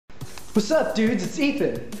What's up, dudes? It's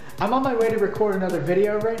Ethan. I'm on my way to record another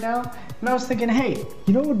video right now, and I was thinking, hey,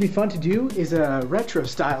 you know what would be fun to do is a retro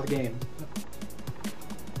style game.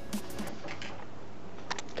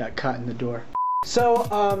 Got caught in the door. So,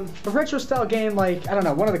 a retro style game like, I don't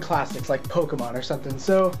know, one of the classics like Pokemon or something.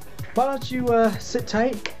 So, why don't you sit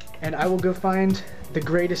tight and I will go find the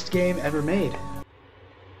greatest game ever made.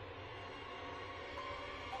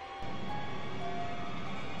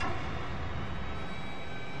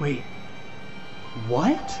 Wait,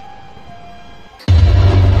 what?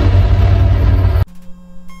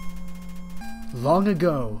 Long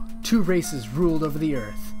ago, two races ruled over the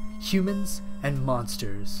earth, humans and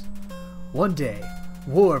monsters. One day,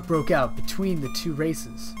 war broke out between the two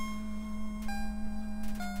races.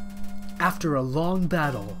 After a long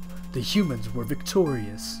battle, the humans were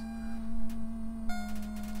victorious.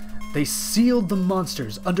 They sealed the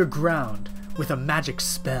monsters underground with a magic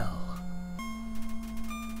spell.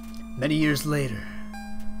 Many years later,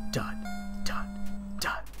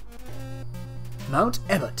 Mount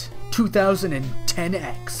Ebott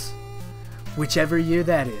 2010X, whichever year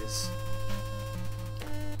that is.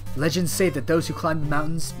 Legends say that those who climb the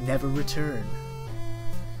mountains never return.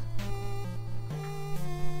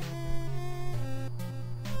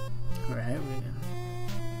 Alright,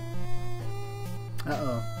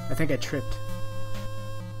 uh-oh, I think I tripped.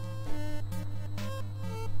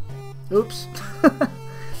 Oops.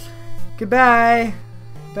 Goodbye!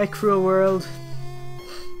 Bye, cruel world.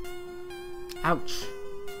 Ouch.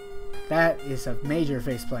 That is a major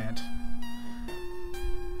faceplant.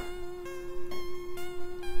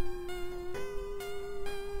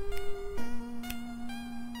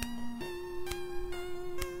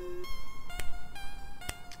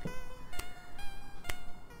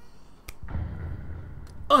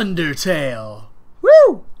 Undertale!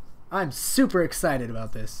 Woo! I'm super excited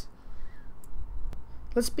about this.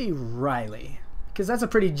 Let's be Riley, because that's a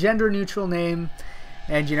pretty gender-neutral name,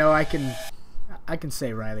 and you know I can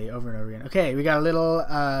say Riley over and over again. Okay, we got a little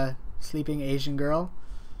sleeping Asian girl.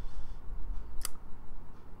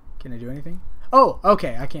 Can I do anything? Oh,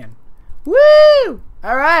 okay, I can. Woo!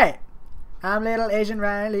 All right, I'm little Asian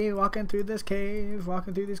Riley walking through this cave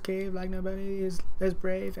like nobody is as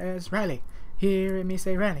brave as Riley. Hear me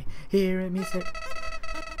say Riley. Hear me say.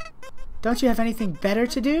 Don't you have anything better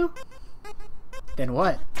to do? Then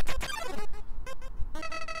what?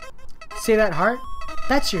 See that heart?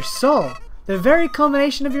 That's your soul. The very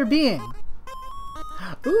culmination of your being.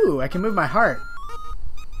 Ooh, I can move my heart.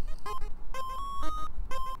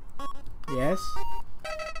 Yes?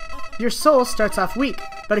 Your soul starts off weak,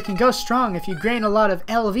 but it can go strong if you gain a lot of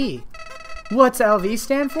LV. What's LV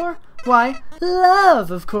stand for? Why,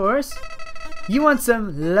 love, of course. You want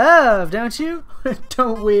some love, don't you?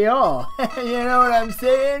 Don't we all? You know what I'm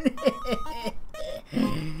saying?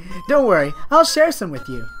 Don't worry, I'll share some with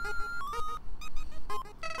you.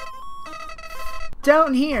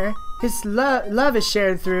 Down here, his love is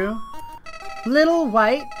shared through little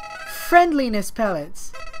white friendliness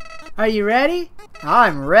pellets. Are you ready?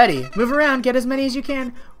 I'm ready. Move around, get as many as you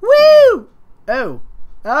can. Woo! Oh,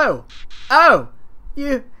 oh, oh,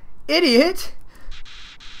 you idiot.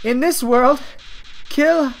 In this world,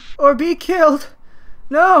 kill or be killed.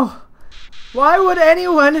 No. Why would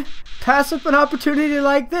anyone pass up an opportunity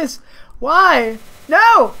like this? Why?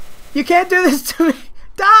 No! You can't do this to me.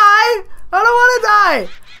 Die! I don't want to die!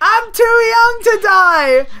 I'm too young to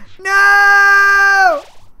die! No!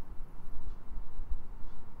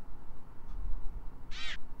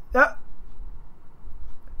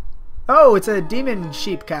 Oh, it's a demon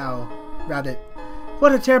sheep cow rabbit.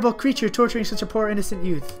 What a terrible creature torturing such a poor innocent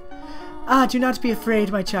youth. Ah, do not be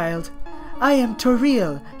afraid, my child. I am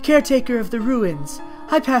Toriel, caretaker of the ruins.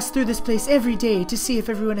 I pass through this place every day to see if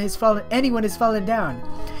anyone has fallen down.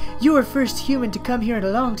 You are first human to come here in a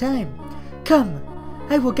long time. Come,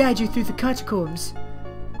 I will guide you through the catacombs.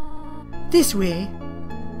 This way.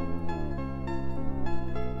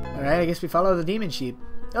 Alright, I guess we follow the demon sheep.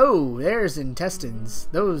 Oh, there's intestines.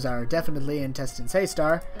 Those are definitely intestines. Hey,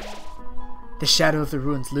 Star. The shadow of the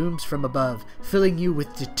ruins looms from above, filling you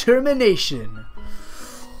with determination.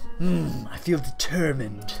 I feel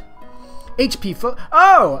determined. HP full.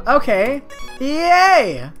 Oh, okay.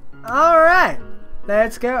 Yay! Alright.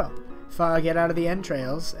 Let's go. Get out of the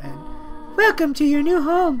entrails and... Welcome to your new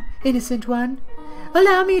home, innocent one.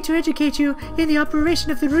 Allow me to educate you in the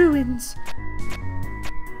operation of the ruins.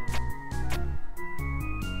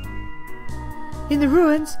 In the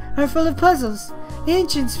ruins are full of puzzles,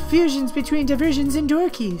 ancient fusions between diversions and door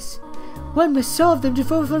keys. One must solve them to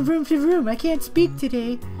go from room to room. I can't speak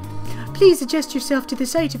today. Please adjust yourself to the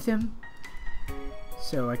sight of them.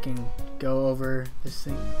 So I can go over this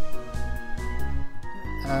thing.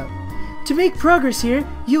 To make progress here,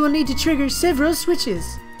 you will need to trigger several switches.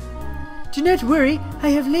 Do not worry, I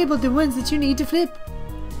have labeled the ones that you need to flip.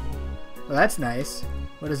 Well, that's nice.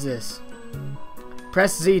 What is this?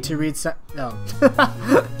 Press Z to read some... No.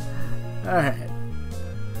 Alright.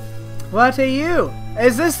 What are you?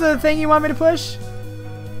 Is this the thing you want me to push?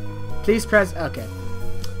 Please press... Okay.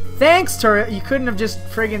 Thanks, Tori. You couldn't have just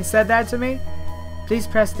friggin' said that to me? Please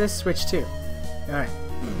press this switch too. Alright.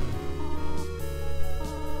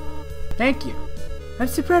 Thank you. I'm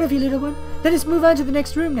so proud of you, little one. Let us move on to the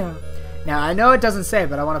next room now. Now, I know it doesn't say,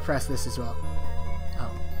 but I want to press this as well.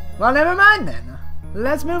 Oh. Well, never mind then.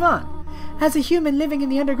 Let's move on. As a human living in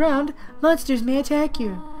the underground, monsters may attack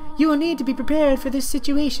you. You will need to be prepared for this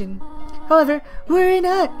situation. However, worry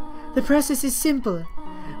not. The process is simple.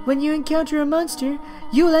 When you encounter a monster,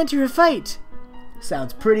 you will enter a fight.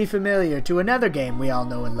 Sounds pretty familiar to another game we all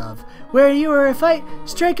know and love. Where you are a fight,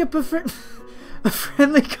 strike up a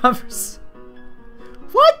friendly conversation.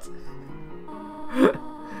 What?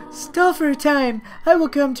 Stall for a time. I will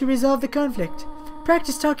come to resolve the conflict.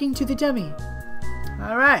 Practice talking to the dummy.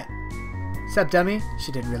 Alright. Sup, dummy?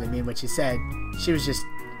 She didn't really mean what she said. She was just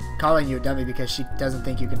calling you a dummy because she doesn't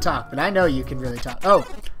think you can talk. But I know you can really talk. Oh!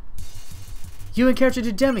 You encountered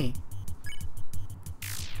a dummy.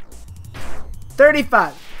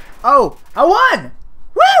 35. Oh! I won!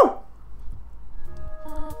 Woo!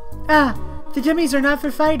 Ah, the dummies are not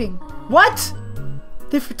for fighting. What?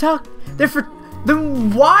 They're for talk. They're for...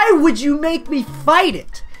 Then why would you make me fight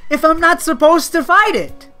it if I'm not supposed to fight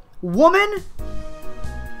it? Woman?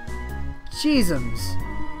 Jeezums.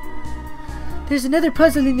 There's another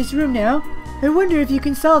puzzle in this room now. I wonder if you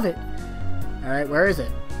can solve it. Alright, where is it?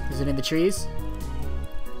 Is it in the trees?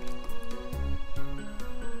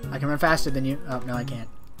 I can run faster than you. Oh, no, I can't.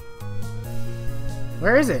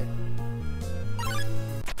 Where is it?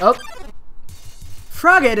 Oh.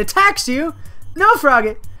 Frogget attacks you? No,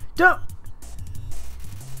 Frogget. Don't.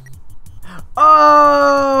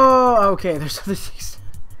 Oh, okay, there's other things.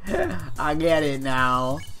 I get it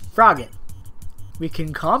now. Frogget. We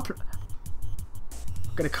can I'm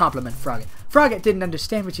gonna compliment Frogget. Frogget didn't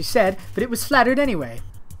understand what you said, but it was flattered anyway.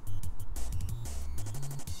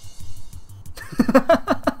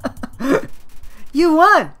 You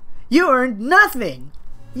won! You earned nothing!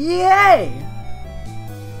 Yay!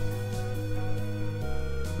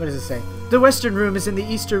 What does it say? The western room is in the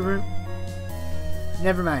eastern room.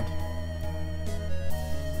 Never mind.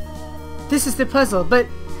 This is the puzzle, but...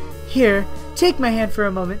 Here, take my hand for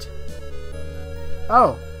a moment.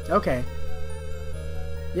 Oh, okay.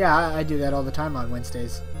 Yeah, I do that all the time on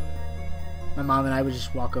Wednesdays. My mom and I would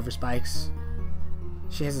just walk over spikes.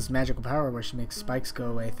 She has this magical power where she makes spikes go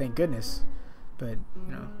away, thank goodness. But,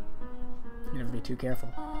 you know, you never be too careful.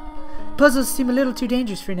 Puzzles seem a little too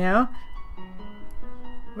dangerous for now.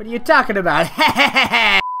 What are you talking about?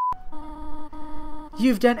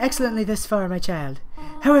 You've done excellently thus far, my child.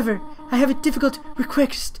 However, I have a difficult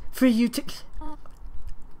request for you to...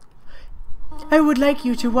 I would like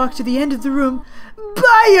you to walk to the end of the room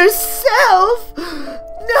by yourself!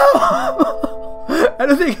 No! I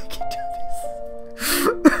don't think I can do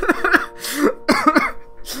this.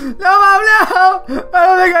 No, Mom, no! I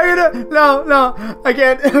don't think I can do it. No, no, I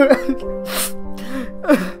can't.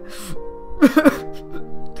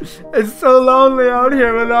 It's so lonely out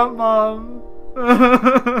here without Mom.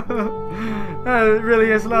 It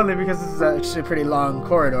really is lonely because this is actually a pretty long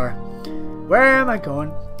corridor. Where am I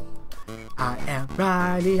going? I am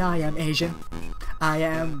Riley, I am Asian. I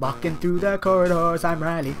am walking through the corridors, I'm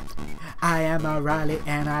Riley. I am a Riley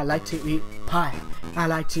and I like to eat pie. I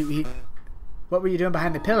like to eat... What were you doing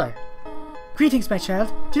behind the pillar? Greetings, my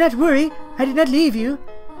child. Do not worry, I did not leave you.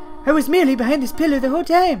 I was merely behind this pillar the whole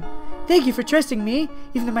time. Thank you for trusting me,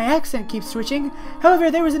 even though my accent keeps switching. However,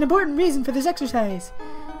 there was an important reason for this exercise.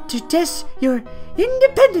 To test your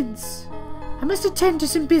independence. I must attend to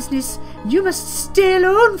some business, and you must stay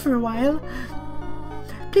alone for a while.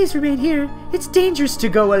 Please remain here. It's dangerous to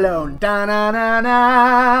go alone.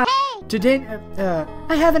 Da-na-na-na.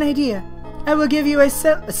 I have an idea. I will give you a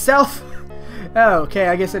self... Oh, okay,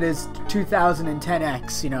 I guess it is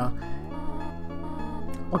 2010X, you know.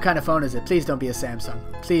 What kind of phone is it? Please don't be a Samsung.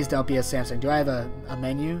 Please don't be a Samsung. Do I have a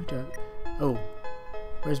menu? Oh,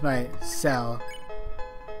 where's my cell?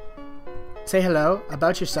 Say hello,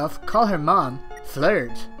 about yourself, call her mom,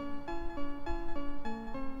 flirt.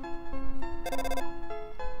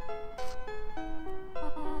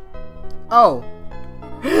 Oh.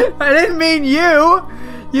 I didn't mean you!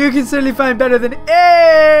 You can certainly find better than... Ew!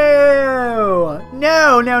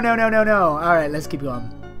 No, no, no, no, no, no. Alright, let's keep going.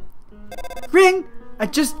 Ring! I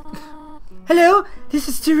just... Hello, this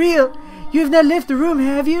is K.B.F.Y.E.L.A.S.A.I.H. You have not left the room,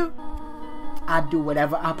 have you? I do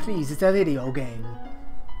whatever I please. It's a video game.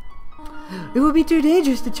 It would be too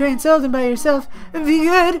dangerous to try and solve them by yourself. Be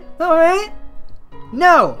good, alright?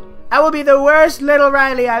 No! I will be the worst little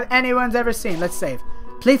Riley anyone's ever seen. Let's save.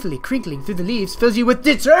 Playfully crinkling through the leaves fills you with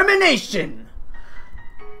determination!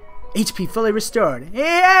 HP fully restored.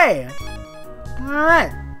 Yay!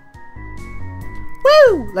 Alright.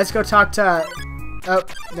 Woo! Let's go talk to... Oh,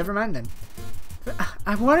 never mind then.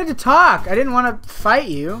 I wanted to talk. I didn't want to fight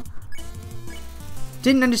you.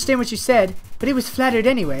 Didn't understand what you said, but it was flattered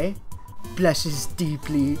anyway. Blushes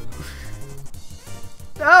deeply.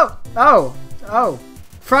 Oh!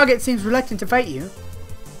 Frogget seems reluctant to fight you.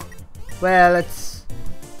 Well, let's...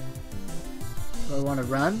 Do I want to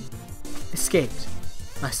run? Escaped.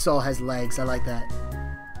 My soul has legs. I like that.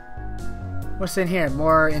 What's in here?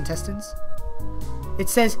 More intestines? It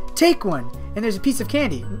says, take one, and there's a piece of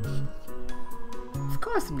candy. Of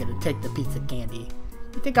course I'm gonna take the piece of candy.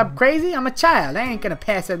 You think I'm crazy? I'm a child. I ain't gonna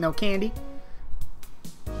pass out no candy.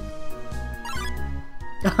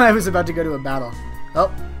 I was about to go to a battle.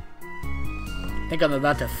 Oh. I think I'm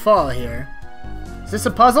about to fall here. Is this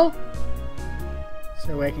a puzzle?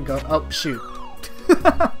 So I can go... Oh, shoot. Let's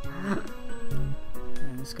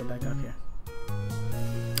go back up here.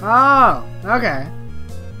 Oh, okay.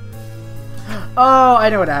 Oh, I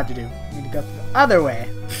know what I have to do. I need to go the other way.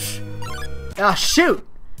 Oh, shoot!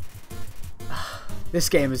 This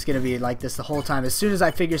game is going to be like this the whole time. As soon as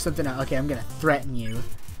I figure something out... Okay, I'm going to threaten you.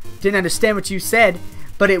 Didn't understand what you said,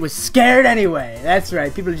 but it was scared anyway. That's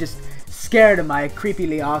right. People are just scared of my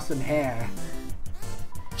creepily awesome hair.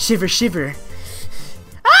 Shiver, shiver.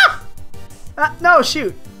 Ah! No,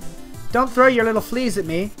 shoot. Don't throw your little fleas at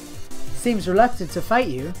me. Seems reluctant to fight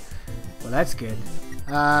you. Well, that's good.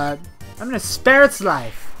 I'm going to spare its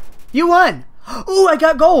life. You won! Ooh, I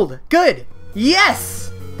got gold! Good!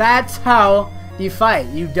 Yes! That's how you fight.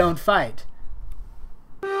 You don't fight.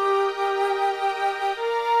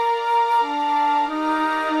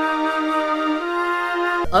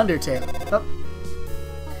 Undertale. Oh.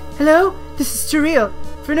 Hello? This is K.B.F.Y.E.L.A.S.A.I.H.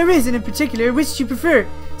 For no reason in particular, which do you prefer?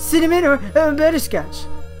 Cinnamon or butterscotch?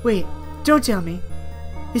 Wait, don't tell me.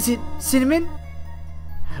 Is it cinnamon?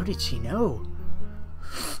 How did she know?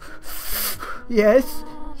 Yes?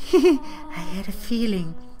 I had a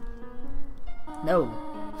feeling. No.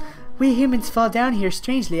 We humans fall down here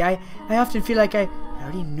strangely. I often feel like I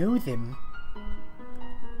already know them.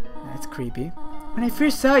 That's creepy. When I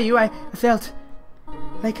first saw you, I felt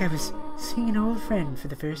like I was seeing an old friend for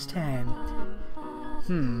the first time.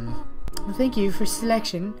 Well, thank you for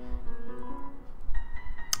selection.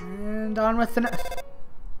 And on with the...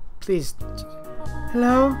 Please.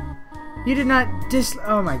 Hello? You did not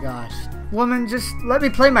oh my gosh. Woman, just let me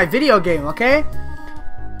play my video game, okay?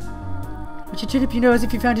 Would you turn up your nose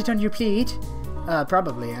if you found it on your plate?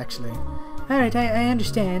 Probably, actually. Alright, I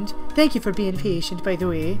understand. Thank you for being patient, by the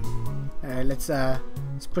way. Alright, let's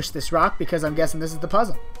push this rock because I'm guessing this is the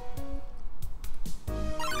puzzle.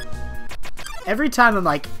 Every time I'm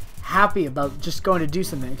like happy about just going to do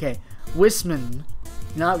something. Okay, Wisman,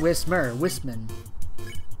 not Wismer, Wisman.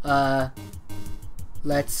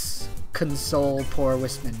 Let's console poor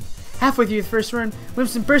Wisman. Halfway through the first run,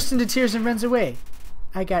 Wimson bursts into tears and runs away.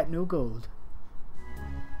 I got no gold.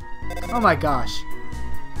 Oh my gosh.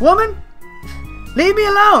 Woman? Leave me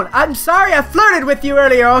alone! I'm sorry I flirted with you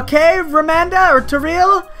earlier, okay, Ramanda or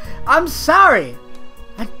Terrell? I'm sorry.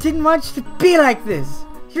 I didn't want you to be like this.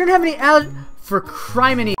 You don't have any for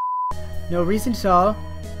criminy. No reason at all.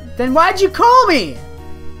 Then why'd you call me?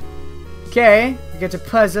 Okay, we got a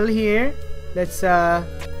puzzle here. Let's,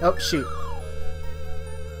 oh, shoot.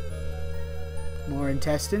 More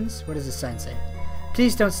intestines? What does the sign say?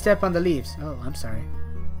 Please don't step on the leaves. Oh, I'm sorry.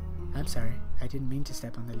 I'm sorry. I didn't mean to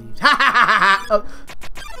step on the leaves. Ha ha ha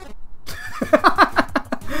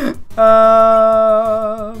ha!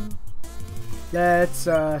 Oh. Let's,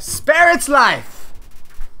 spare its life!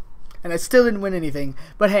 And I still didn't win anything.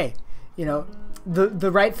 But hey, you know,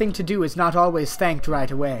 the right thing to do is not always thanked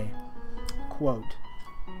right away. Quote.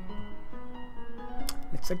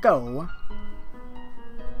 Let's go.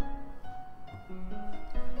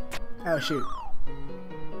 Oh, shoot.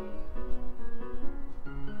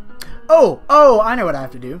 Oh, I know what I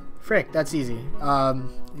have to do. Frick, that's easy.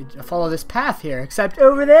 Follow this path here, except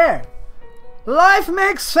over there. Life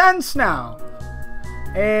makes sense now.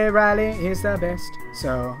 Hey, Riley is the best.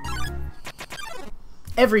 So,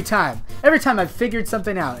 every time I've figured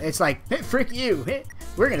something out, it's like, hey, frick you. Hey,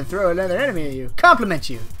 we're going to throw another enemy at you. Compliment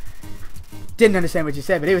you. Didn't understand what you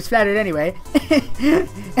said, but it was flattered anyway.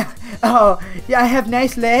 Oh, yeah, I have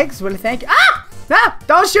nice legs. Well, thank you. Ah! Ah!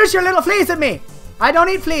 Don't shoot your little fleas at me! I don't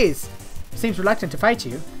eat fleas. Seems reluctant to fight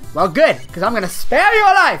you. Well, good, because I'm going to spare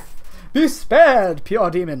your life. Be spared, pure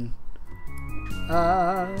demon.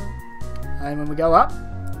 And when we go up.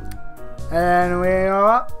 And we go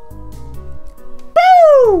up.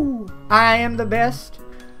 Woo! I am the best.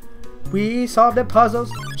 We solved the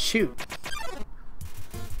puzzles. Shoot.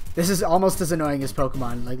 This is almost as annoying as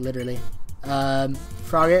Pokemon, like literally.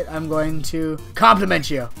 Frogget, I'm going to compliment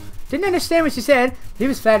you. Didn't understand what you said. He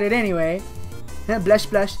was flattered anyway. Blush,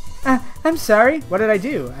 blush. I'm sorry. What did I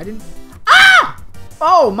do? I didn't... Ah!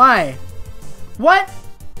 Oh my. What?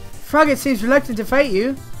 Frogget seems reluctant to fight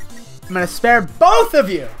you. I'm gonna spare both of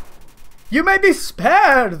you. You may be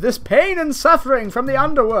spared this pain and suffering from the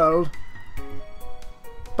underworld.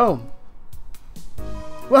 Boom.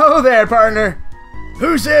 Whoa there, partner.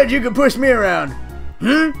 Who said you could push me around?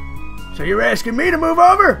 Hmm? So you're asking me to move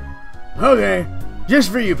over? Okay.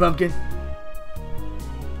 Just for you, Pumpkin.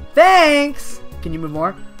 Thanks. Can you move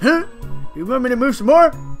more? Huh? You want me to move some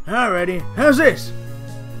more? Alrighty. How's this?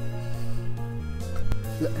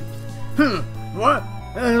 What?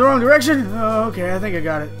 The wrong direction? Oh, okay. I think I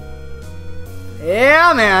got it.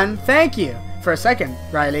 Yeah, man. Thank you. For a second,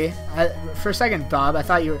 Riley. For a second, Bob. I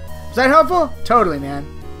thought you were... Was that helpful? Totally, man.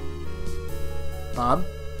 Bob?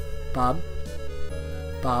 Bob?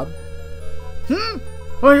 Bob?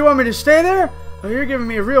 Well, you want me to stay there? Oh, you're giving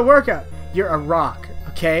me a real workout. You're a rock,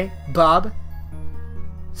 okay, Bob?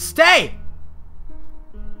 Stay!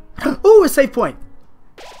 Ooh, a save point.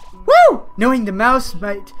 Woo! Knowing the mouse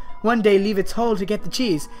might one day leave its hole to get the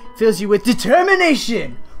cheese fills you with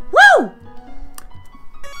determination. Woo!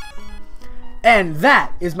 And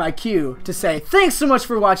that is my cue to say thanks so much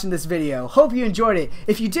for watching this video. Hope you enjoyed it.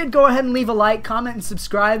 If you did, go ahead and leave a like, comment, and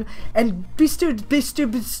subscribe. And don't be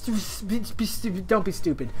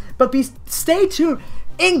stupid. But stay tuned.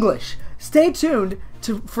 English. Stay tuned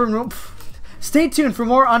for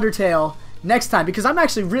more Undertale next time, because I'm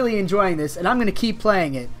actually really enjoying this and I'm gonna keep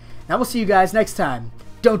playing it. And I will see you guys next time.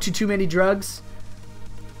 Don't do too many drugs.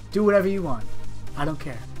 Do whatever you want. I don't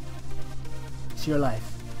care. It's your life.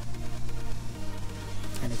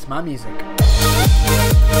 And it's my music.